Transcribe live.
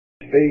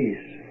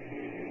face.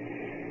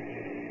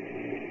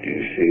 Do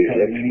you see his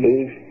lips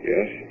move?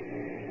 Yes.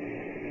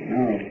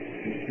 No,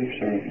 his lips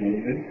aren't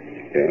moving.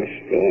 Yes,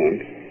 go on.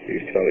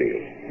 He's telling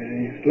you. But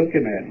he's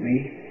looking at me.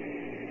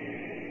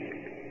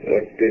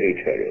 What did he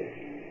tell you?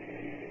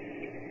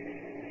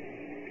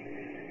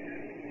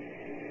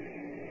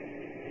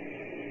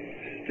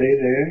 Stay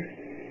there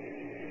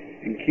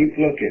and keep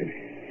looking.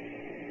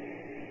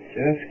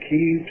 Just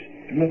keep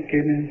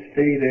looking and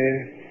stay there.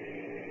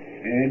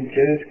 And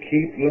just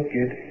keep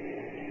looking.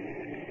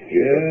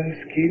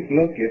 Just keep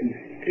looking.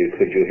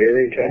 Could you hear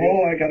him tell you?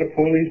 Oh, I got to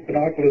pull these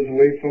binoculars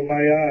away from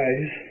my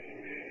eyes.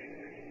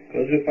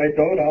 Because if I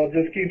don't, I'll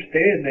just keep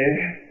staying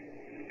there.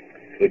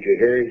 Could you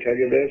hear him tell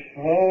you this?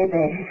 Oh,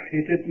 no,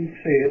 he didn't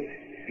say it.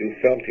 You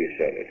felt he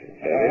said it.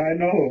 I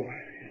know.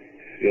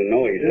 You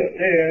know he said it. Just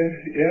there,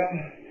 yeah.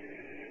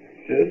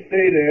 Just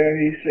stay there,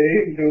 he's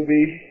saying to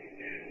me.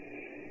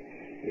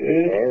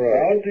 It's all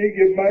right. pounding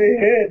in my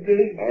head.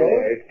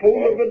 Don't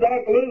pull the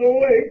binoculars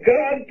away.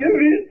 God, give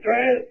me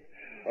strength.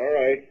 All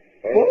right.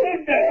 Pull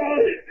them down.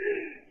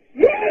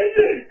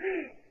 Run!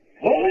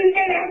 Pull these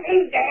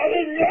binoculars down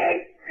and run.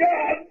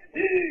 God!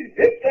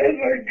 If there's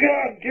a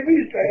God, give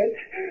me strength.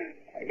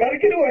 I gotta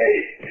get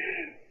away.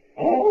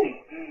 Oh!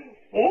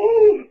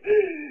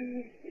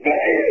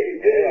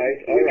 Betty! All right.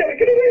 We gotta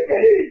get away,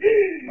 Betty!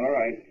 All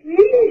right.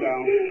 Calm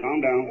down.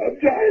 Calm down. I'm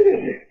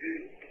driving.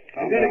 I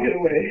gotta down. get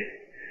away.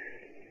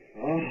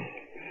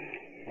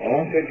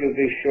 How could you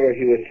be sure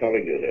he was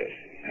telling you this?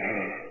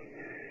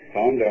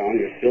 Calm down.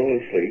 You're still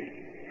asleep.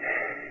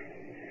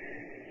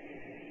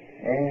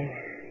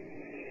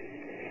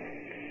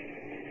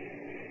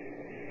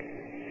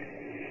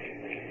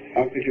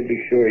 How could you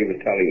be sure he was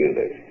telling you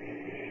this?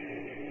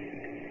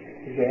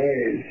 His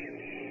eyes.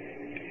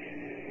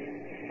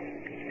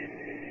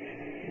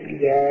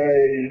 His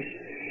eyes.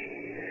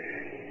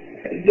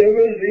 I've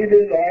never seen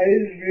his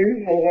eyes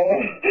before.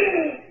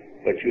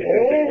 But you said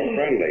they were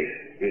friendly.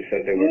 You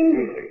said they were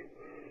friendly.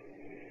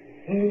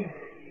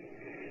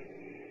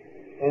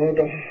 Oh,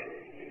 no.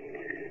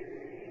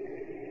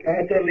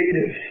 Not the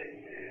leaders.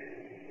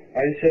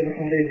 I said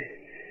only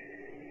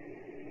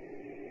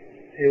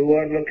the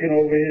one looking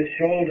over his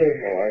shoulder.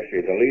 Oh, I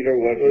see. The leader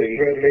was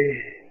friendly.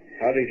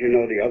 How did you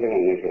know the other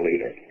one was the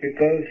leader?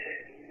 Because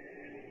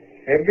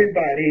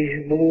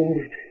everybody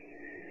moved.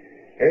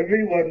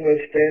 Everyone was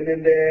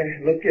standing there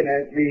looking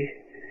at me.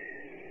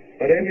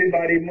 But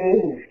everybody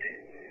moved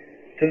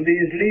to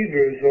these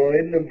levers or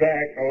in the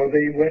back, or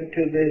they went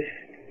to this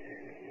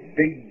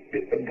big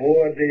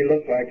board. It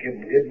looked like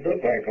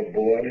a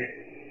board.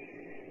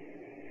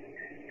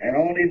 And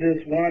only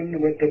this one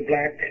with the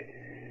black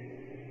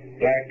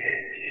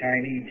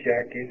shiny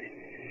jacket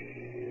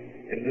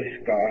and the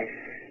scarf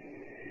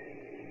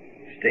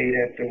stayed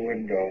at the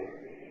window.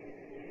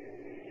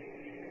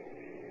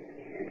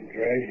 I'm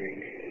driving.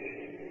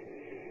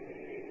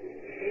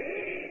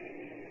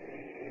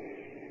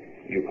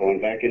 You going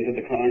back into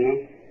the car now?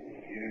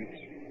 Yes.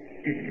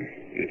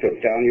 You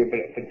put down your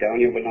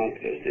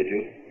binoculars, did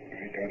you?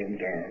 I got them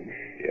down.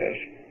 Yes.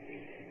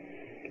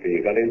 And you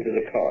got into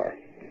the car.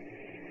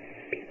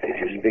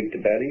 Did you speak to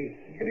Betty?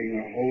 Getting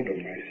a hold of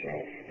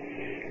myself.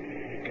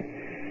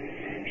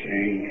 I'm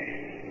saying,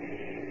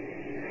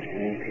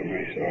 hold to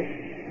myself.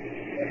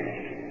 Now,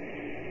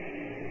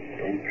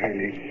 don't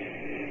panic.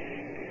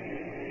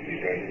 You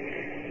got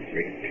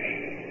great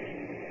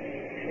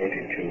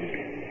fortitude.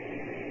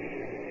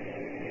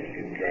 You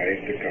can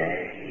drive the car.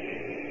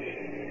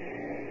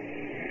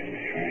 And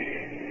I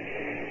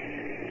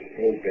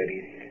told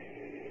Betty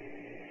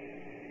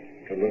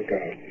to look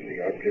out. The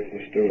object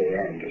was still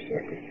around us. I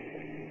could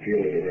feel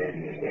it around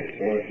us. I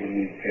saw it when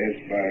we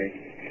passed by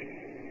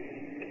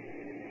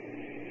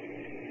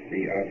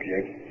the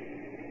object.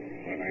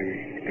 When I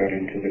got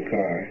into the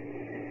car,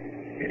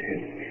 it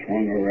had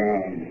swung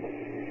around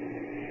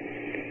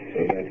so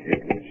that it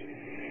was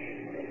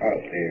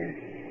out there.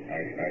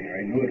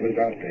 I knew it was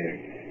out there.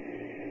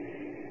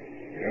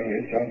 Yeah,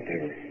 it's out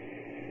there.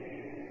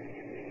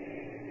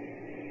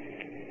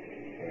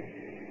 But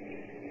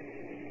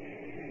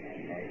I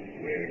don't know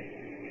where.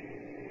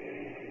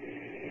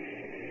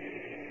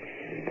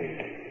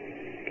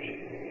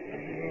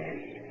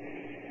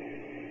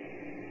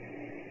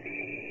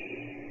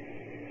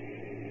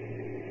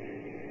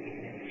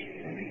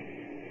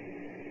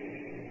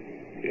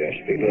 Yes,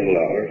 speak a little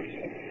louder.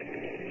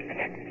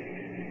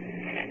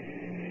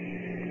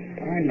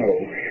 I know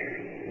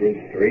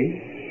Route 3.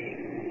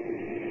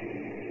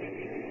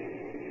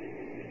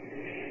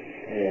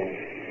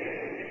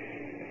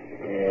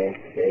 Oh,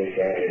 those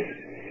eyes.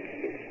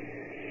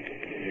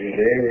 They're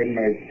there in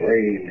my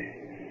brain.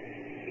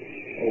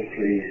 Oh,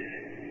 please.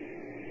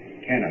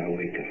 Can I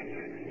wake up?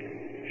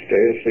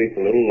 Stay asleep a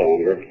little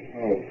longer.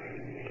 Oh.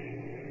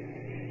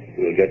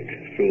 We'll get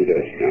through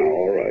this now,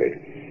 all right.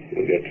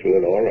 We'll get through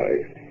it all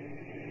right.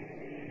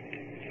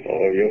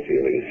 All of your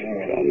feelings,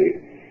 tell me.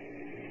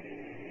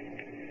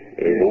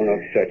 It won't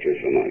upset you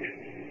so much.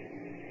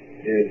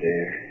 They're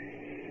there.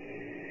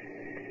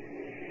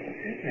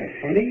 Isn't that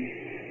funny?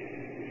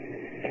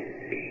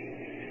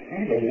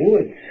 Oh, the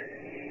woods.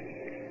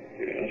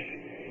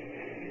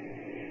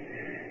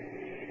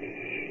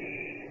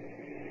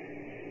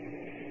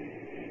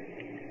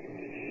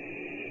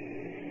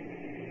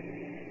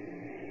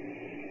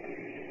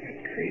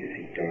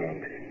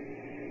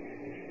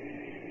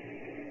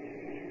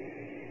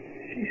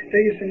 She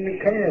stays in the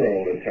car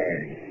all the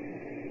time.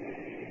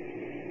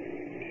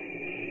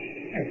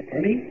 That's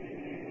funny.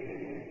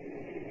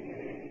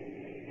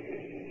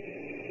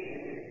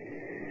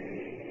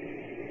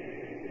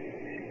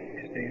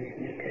 She stays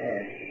in the car.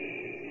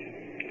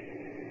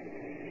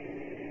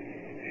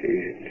 She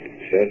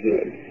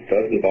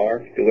doesn't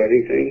bark, do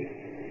anything?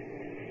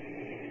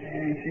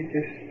 She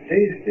just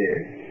stays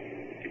there.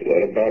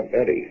 What about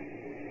Betty?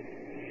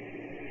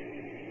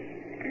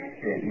 I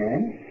don't know.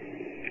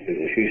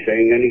 Isn't she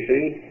saying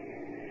anything?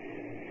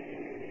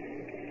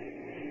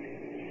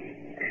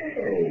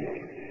 Oh.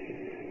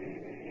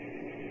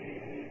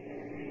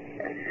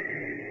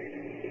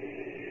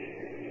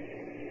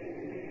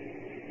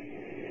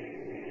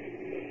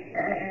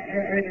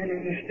 I don't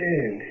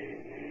understand.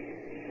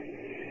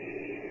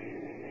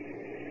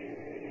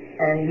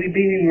 Are we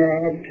being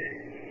robbed?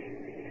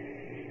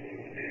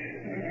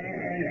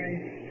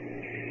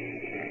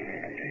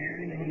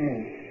 I don't know.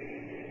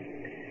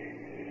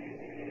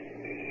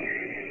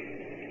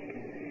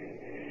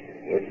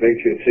 What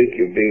makes you think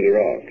you're being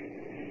robbed?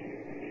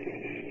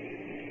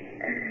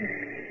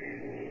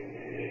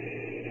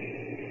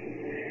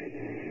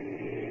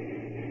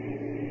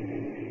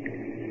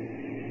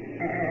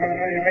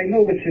 I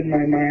know what's in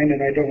my mind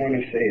and I don't want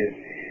to say it.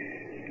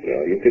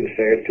 Well, you can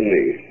say it to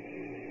me.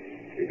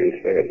 You can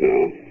say it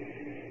now.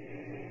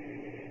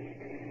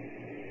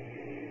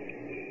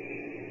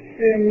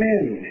 They're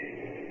men.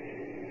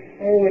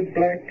 All with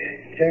black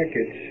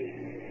jackets.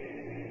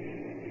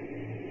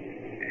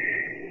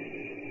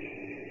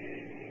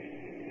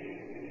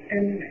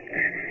 And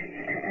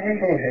I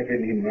don't have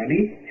any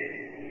money.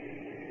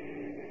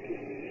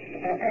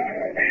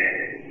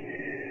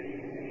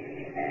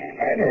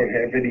 I don't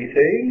have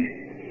anything.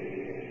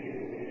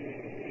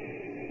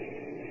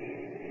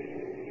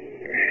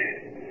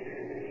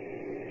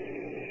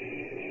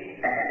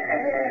 I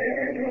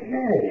don't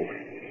know.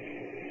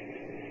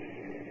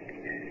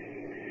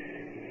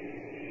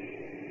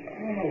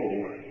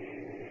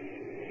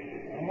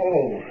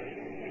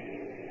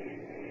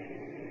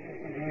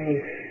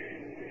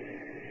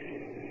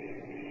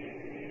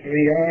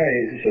 The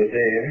eyes are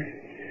there.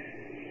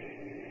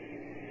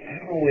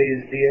 Always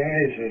the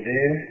eyes are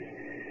there.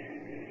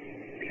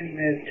 And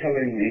they're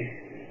telling me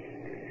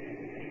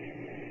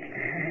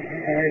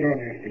I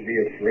don't have to be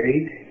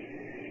afraid.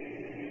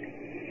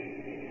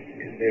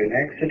 Is there an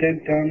accident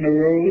down the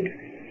road?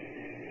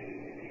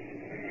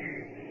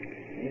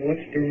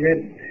 What's the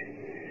red?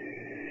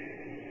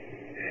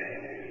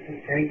 The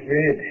bright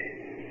red.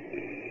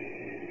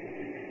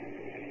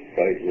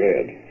 Bright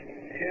red?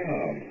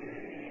 Yeah.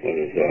 What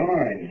is that?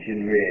 Orange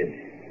and red.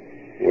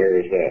 Where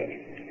is that?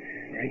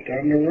 Right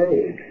down the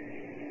road.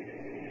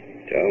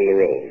 Down the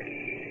road.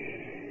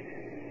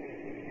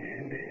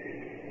 And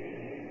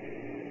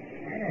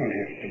I don't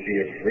have to be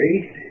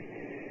afraid.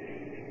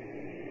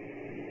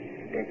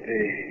 But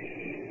they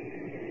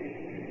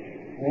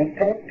won't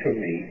talk to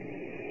me.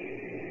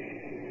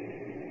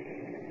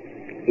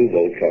 Who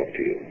won't talk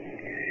to you?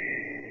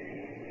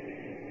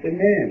 The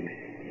men.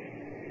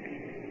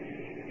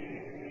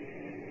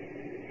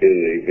 In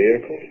the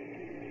vehicle?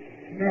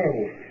 No,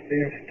 they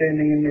are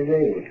standing in the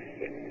road.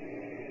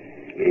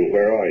 And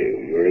where are you?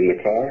 You're in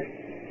the car?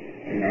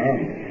 No.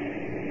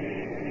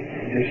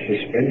 I'm just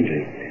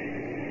suspended.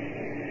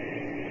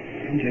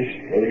 I'm just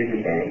floating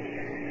about.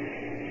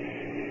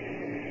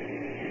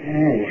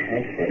 Oh,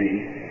 how funny.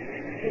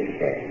 Float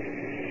about.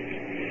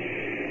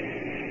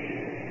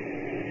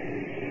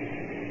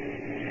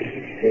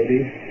 Just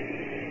floating.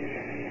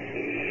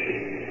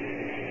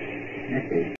 Nothing.